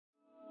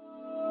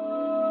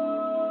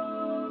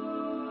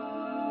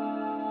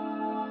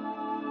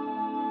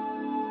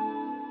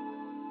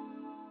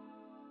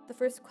The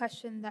first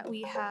question that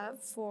we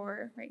have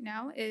for right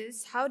now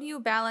is, how do you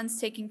balance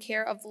taking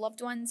care of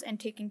loved ones and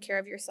taking care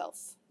of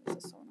yourself?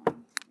 This is so annoying.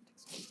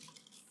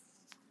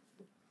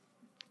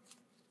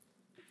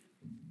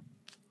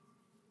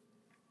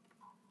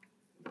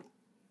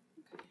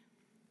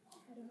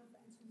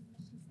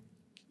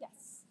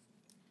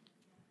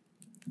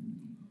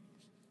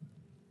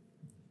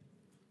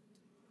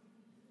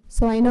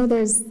 So I know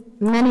there's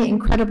many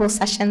incredible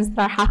sessions that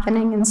are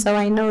happening, and so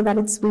I know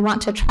that we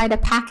want to try to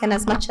pack in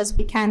as much as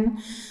we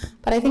can.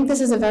 But I think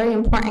this is a very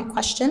important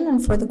question,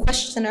 and for the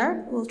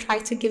questioner, we'll try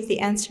to give the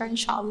answer,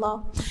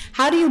 inshallah.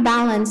 How do you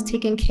balance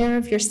taking care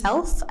of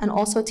yourself and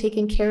also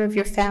taking care of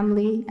your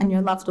family and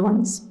your loved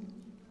ones?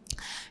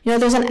 You know,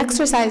 there's an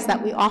exercise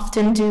that we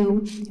often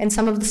do in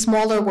some of the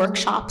smaller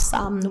workshops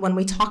when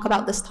we talk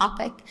about this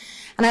topic.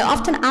 And I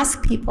often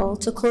ask people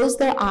to close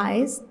their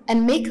eyes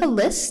and make a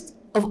list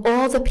of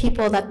all the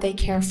people that they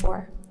care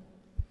for.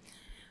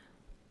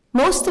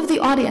 Most of the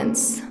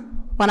audience,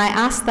 when I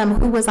ask them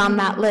who was on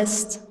that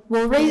list,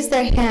 will raise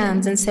their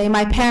hands and say,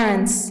 my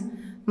parents,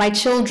 my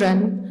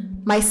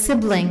children, my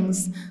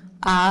siblings,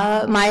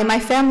 my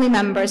family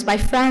members, my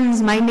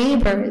friends, my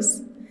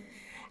neighbors.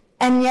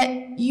 And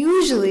yet,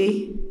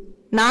 usually,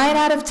 9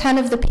 out of 10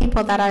 of the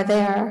people that are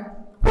there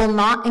will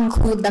not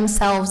include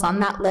themselves on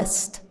that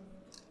list.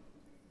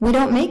 We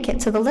don't make it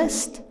to the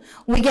list.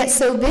 We get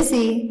so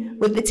busy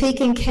with the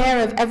taking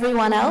care of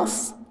everyone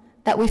else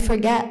that we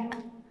forget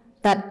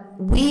that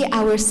we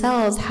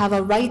ourselves have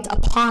a right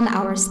upon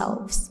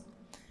ourselves.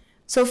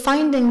 So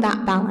finding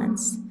that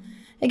balance.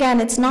 Again,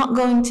 it's not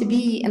going to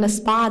be in a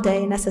spa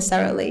day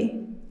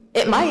necessarily.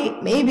 It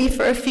might, maybe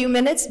for a few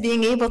minutes,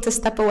 being able to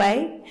step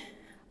away,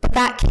 but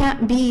that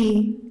can't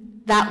be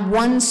that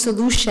one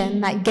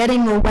solution, that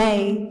getting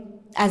away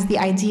as the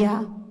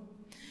idea.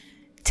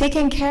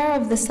 Taking care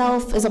of the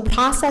self is a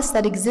process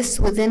that exists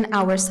within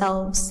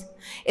ourselves.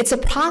 It's a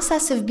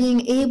process of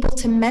being able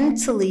to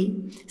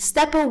mentally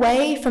step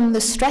away from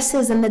the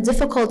stresses and the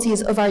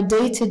difficulties of our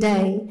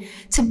day-to-day,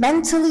 to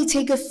mentally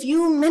take a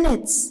few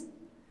minutes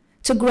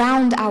to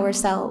ground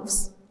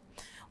ourselves.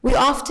 We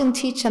often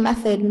teach a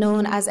method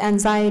known as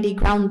anxiety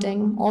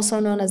grounding, also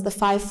known as the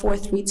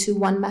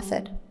 5-4-3-2-1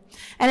 method.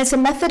 And it's a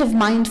method of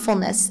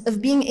mindfulness,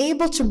 of being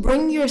able to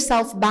bring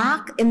yourself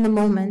back in the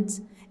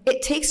moment.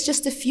 It takes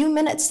just a few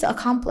minutes to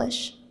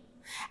accomplish.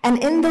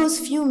 And in those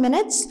few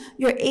minutes,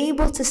 you're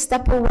able to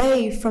step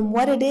away from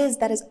what it is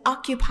that is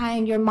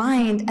occupying your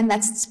mind and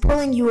that's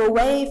pulling you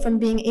away from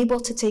being able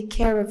to take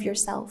care of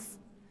yourself.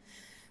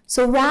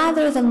 So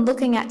rather than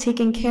looking at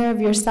taking care of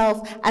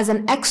yourself as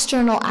an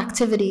external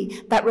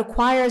activity that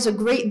requires a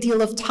great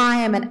deal of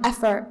time and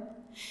effort,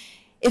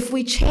 if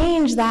we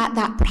change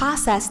that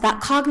process, that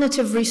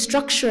cognitive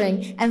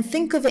restructuring, and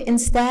think of it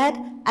instead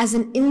as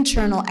an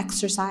internal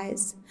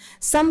exercise,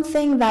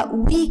 something that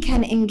we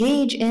can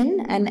engage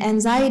in, and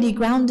anxiety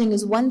grounding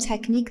is one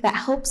technique that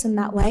helps in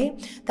that way,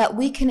 that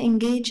we can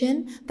engage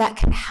in, that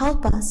can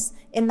help us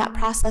in that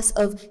process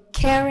of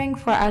caring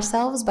for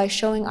ourselves by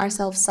showing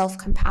ourselves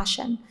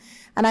self-compassion.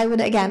 And I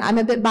would, again, I'm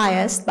a bit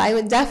biased, but I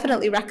would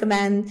definitely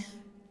recommend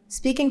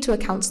speaking to a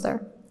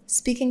counselor,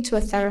 speaking to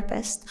a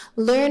therapist,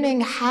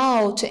 learning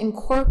how to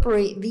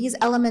incorporate these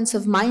elements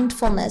of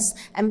mindfulness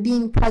and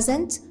being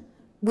present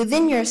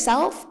within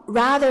yourself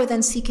rather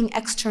than seeking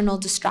external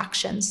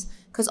distractions,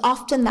 because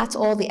often that's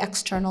all the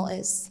external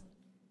is.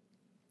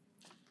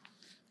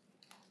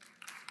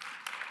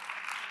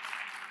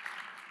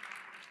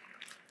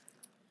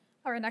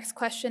 Our next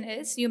question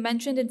is, you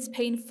mentioned it's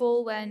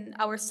painful when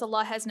our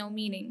salah has no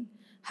meaning.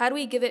 How do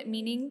we give it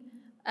meaning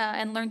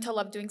and learn to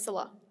love doing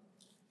salah?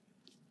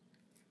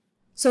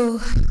 So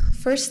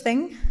first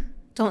thing,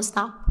 don't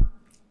stop.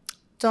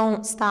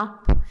 Don't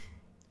stop.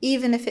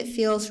 Even if it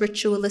feels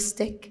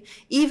ritualistic,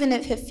 even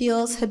if it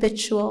feels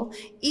habitual,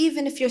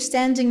 even if you're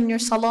standing in your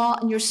salah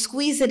and you're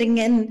squeezing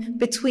in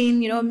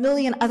between, a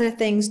million other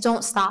things,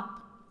 don't stop.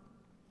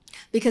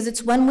 Because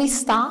it's when we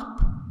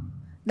stop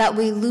that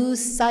we lose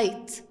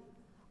sight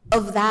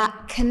of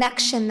that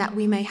connection that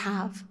we may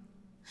have.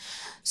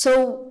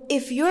 So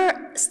if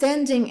you're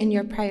standing in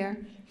your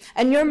prayer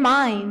and your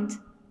mind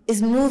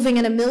is moving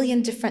in a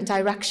million different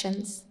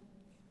directions,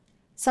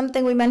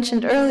 something we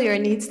mentioned earlier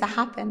needs to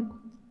happen.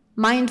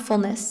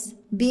 Mindfulness,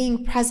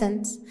 being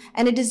present,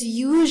 and it is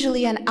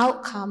usually an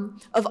outcome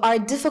of our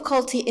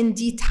difficulty in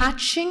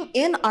detaching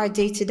in our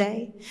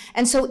day-to-day.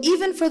 And so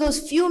even for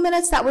those few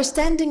minutes that we're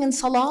standing in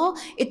salah,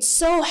 it's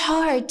so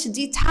hard to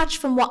detach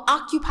from what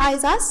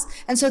occupies us,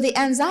 and so the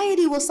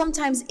anxiety will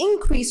sometimes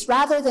increase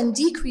rather than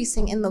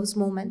decreasing in those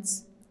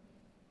moments.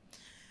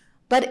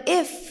 But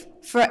if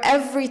for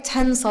every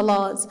 10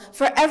 salahs,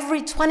 for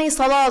every 20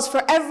 salahs,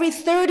 for every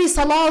 30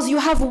 salahs, you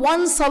have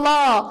one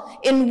salah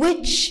in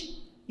which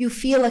you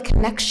feel a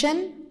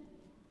connection,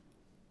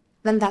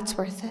 then that's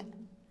worth it.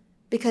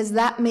 Because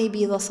that may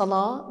be the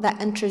salah that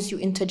enters you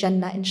into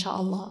Jannah,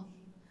 inshallah.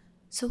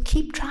 So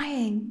keep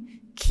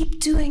trying,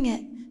 keep doing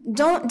it.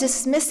 Don't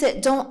dismiss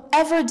it. Don't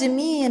ever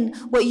demean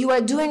what you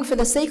are doing for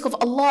the sake of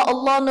Allah.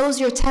 Allah knows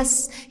your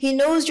tests. He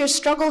knows your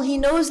struggle. He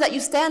knows that you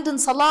stand in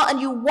salah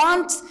and you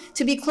want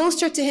to be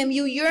closer to Him.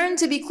 You yearn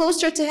to be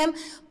closer to Him.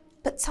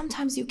 But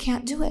sometimes you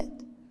can't do it.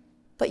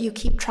 But you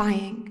keep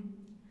trying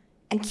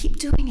and keep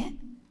doing it.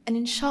 And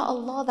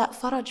inshallah, that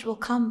faraj will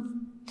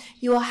come.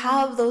 You will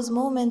have those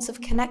moments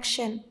of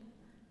connection.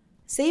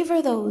 Savor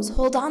those.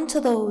 Hold on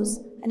to those.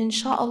 And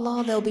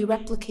inshallah, they'll be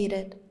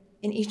replicated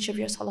in each of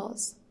your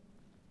salahs.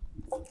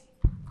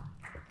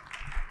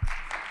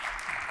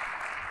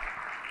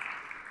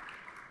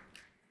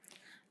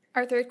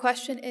 Our third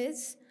question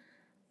is,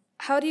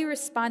 how do you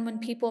respond when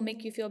people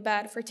make you feel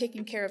bad for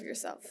taking care of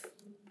yourself?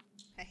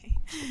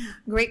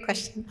 Great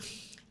question.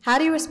 How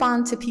do you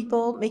respond to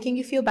people making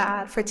you feel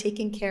bad for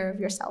taking care of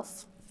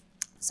yourself?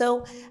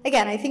 So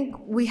again, I think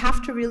we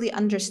have to really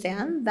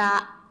understand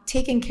that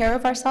taking care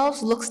of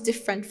ourselves looks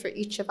different for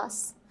each of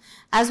us.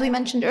 As we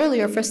mentioned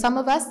earlier, for some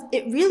of us,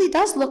 it really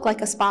does look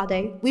like a spa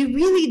day. We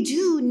really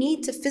do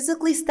need to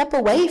physically step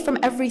away from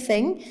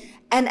everything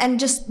and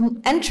just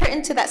enter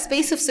into that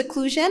space of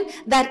seclusion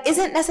that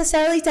isn't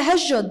necessarily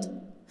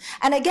tahajjud.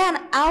 And again,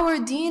 our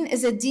deen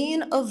is a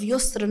deen of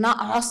yusr, not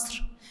asr.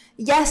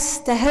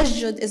 Yes,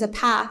 tahajjud is a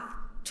path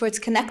towards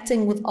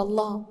connecting with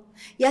Allah.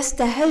 Yes,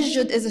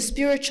 tahajjud is a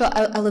spiritual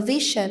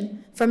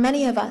elevation for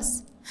many of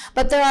us.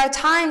 But there are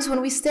times when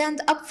we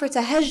stand up for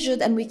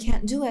tahajjud and we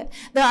can't do it.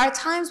 There are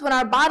times when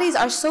our bodies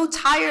are so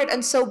tired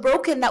and so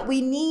broken that we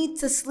need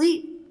to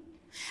sleep.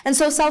 And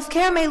so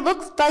self-care may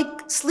look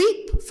like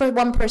sleep for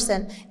one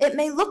person. It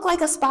may look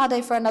like a spa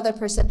day for another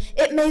person.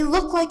 It may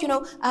look like,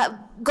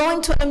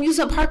 going to an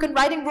amusement park and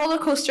riding roller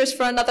coasters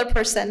for another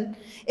person.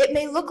 It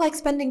may look like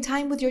spending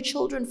time with your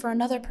children for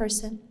another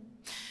person.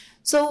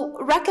 So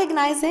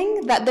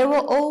recognizing that there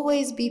will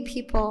always be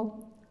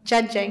people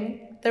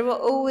judging, there will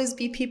always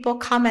be people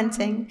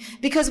commenting,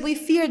 because we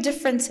fear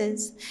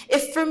differences.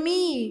 If for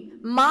me,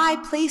 my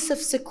place of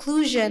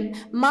seclusion,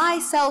 my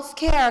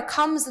self-care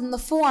comes in the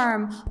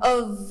form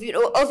of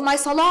my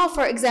salah,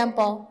 for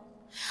example,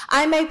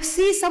 I may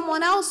see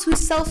someone else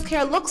whose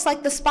self-care looks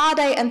like the spa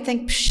day and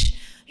think, psh,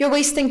 you're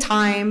wasting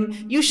time,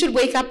 you should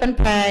wake up and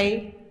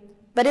pray.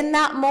 But in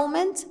that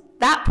moment,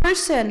 that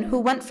person who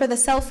went for the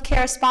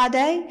self-care spa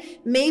day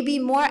may be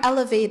more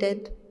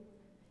elevated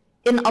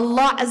in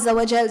Allah Azza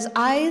wa Jal's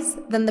eyes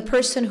than the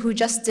person who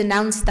just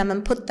denounced them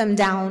and put them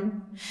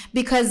down.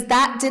 Because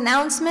that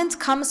denouncement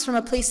comes from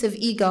a place of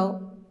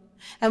ego.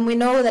 And we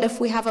know that if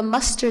we have a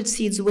mustard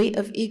seed's weight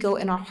of ego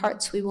in our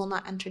hearts, we will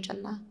not enter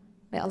Jannah.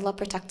 May Allah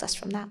protect us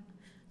from that.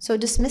 So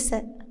dismiss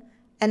it.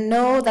 And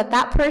know that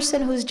that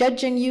person who's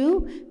judging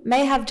you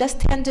may have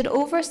just handed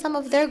over some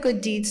of their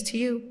good deeds to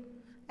you.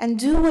 And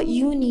do what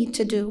you need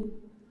to do.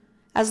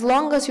 As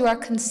long as you are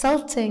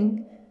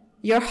consulting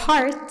your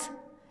heart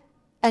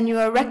and you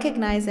are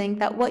recognizing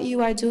that what you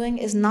are doing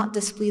is not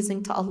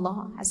displeasing to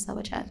Allah Azza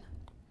wa Jal.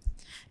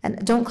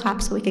 And don't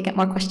clap so we can get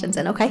more questions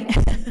in, okay?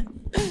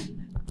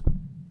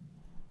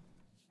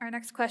 Our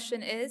next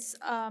question is,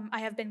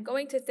 I have been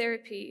going to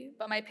therapy,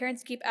 but my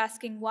parents keep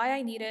asking why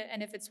I need it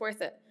and if it's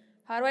worth it.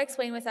 How do I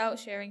explain without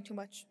sharing too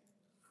much?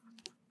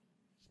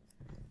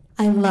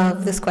 I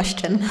love this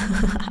question.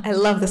 I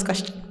love this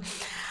question.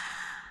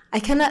 I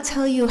cannot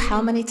tell you how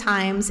many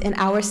times in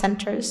our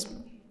centers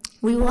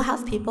we will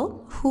have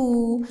people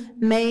who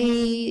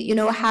may,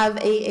 have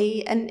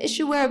an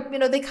issue where,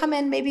 they come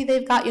in, maybe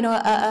they've got,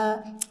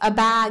 a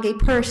bag, a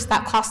purse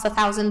that costs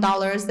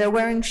 $1,000. They're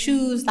wearing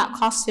shoes that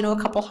cost, a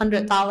couple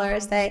 $100.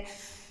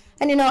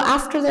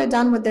 After they're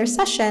done with their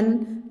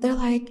session, they're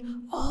like,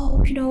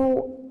 oh,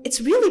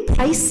 it's really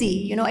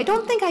pricey. I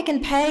don't think I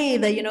can pay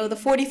the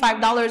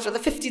 $45 or the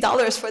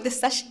 $50 for this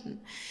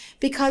session.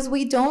 Because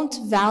we don't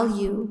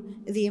value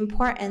the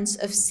importance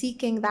of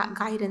seeking that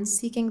guidance,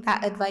 seeking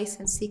that advice,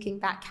 and seeking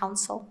that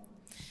counsel.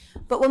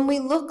 But when we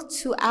look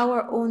to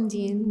our own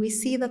deen, we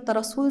see that the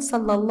Rasul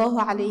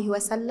sallallahu alayhi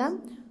wasallam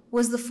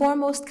was the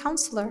foremost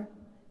counselor.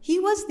 He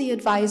was the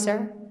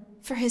advisor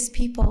for his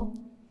people.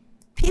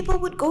 People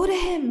would go to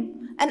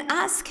him and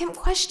ask him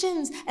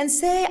questions and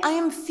say, I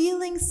am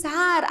feeling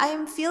sad. I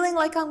am feeling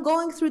like I'm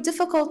going through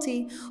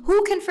difficulty.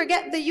 Who can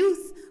forget the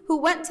youth who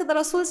went to the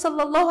Rasul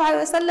sallallahu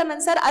alayhi wasallam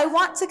and said, I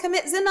want to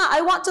commit zina,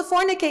 I want to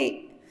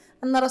fornicate.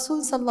 And the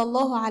Rasul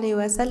sallallahu alayhi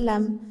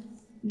wasallam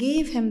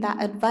gave him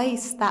that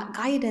advice, that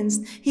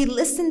guidance. He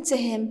listened to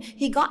him.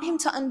 He got him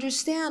to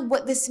understand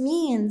what this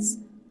means.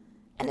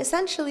 And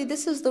essentially,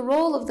 this is the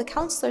role of the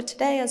counselor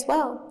today as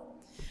well.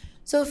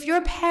 So if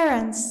your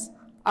parents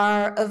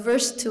are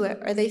averse to it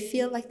or they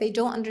feel like they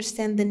don't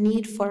understand the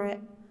need for it,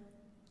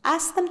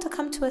 ask them to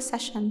come to a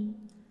session.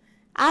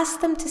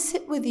 Ask them to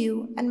sit with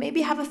you and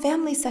maybe have a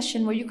family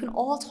session where you can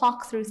all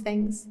talk through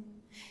things.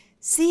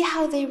 See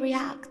how they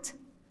react.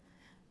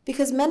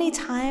 Because many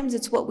times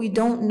it's what we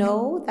don't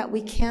know that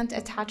we can't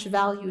attach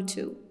value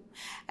to.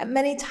 And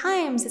many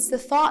times it's the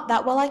thought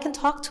that, well, I can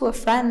talk to a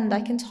friend,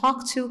 I can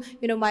talk to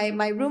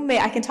my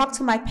roommate, I can talk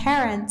to my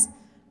parents,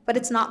 but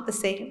it's not the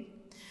same.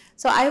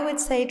 So I would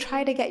say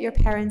try to get your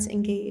parents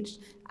engaged.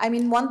 I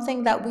mean, one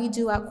thing that we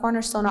do at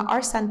Cornerstone at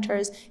our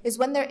centers is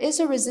when there is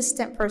a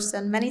resistant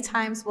person, many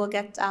times we'll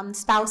get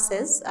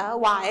spouses,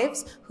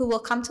 wives, who will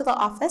come to the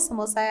office and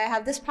will say, I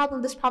have this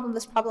problem, this problem,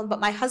 this problem, but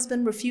my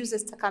husband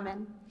refuses to come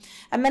in.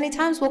 And many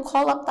times we'll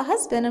call up the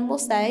husband and we'll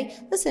say,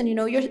 listen, you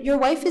know, your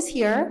wife is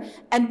here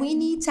and we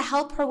need to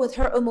help her with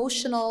her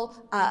emotional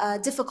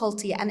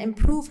difficulty and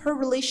improve her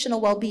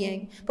relational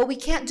well-being, but we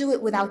can't do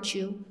it without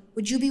you.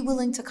 Would you be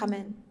willing to come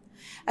in?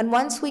 And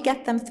once we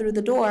get them through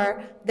the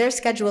door, they're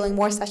scheduling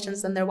more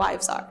sessions than their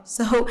wives are.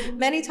 So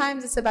many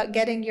times it's about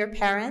getting your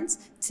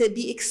parents to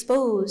be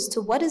exposed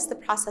to what is the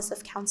process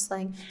of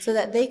counseling so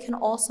that they can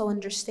also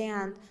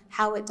understand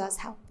how it does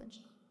help.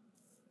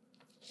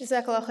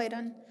 Jazakallah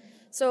khairan.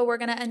 So we're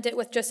going to end it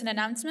with just an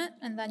announcement,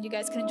 and then you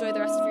guys can enjoy the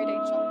rest of your day,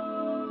 inshallah.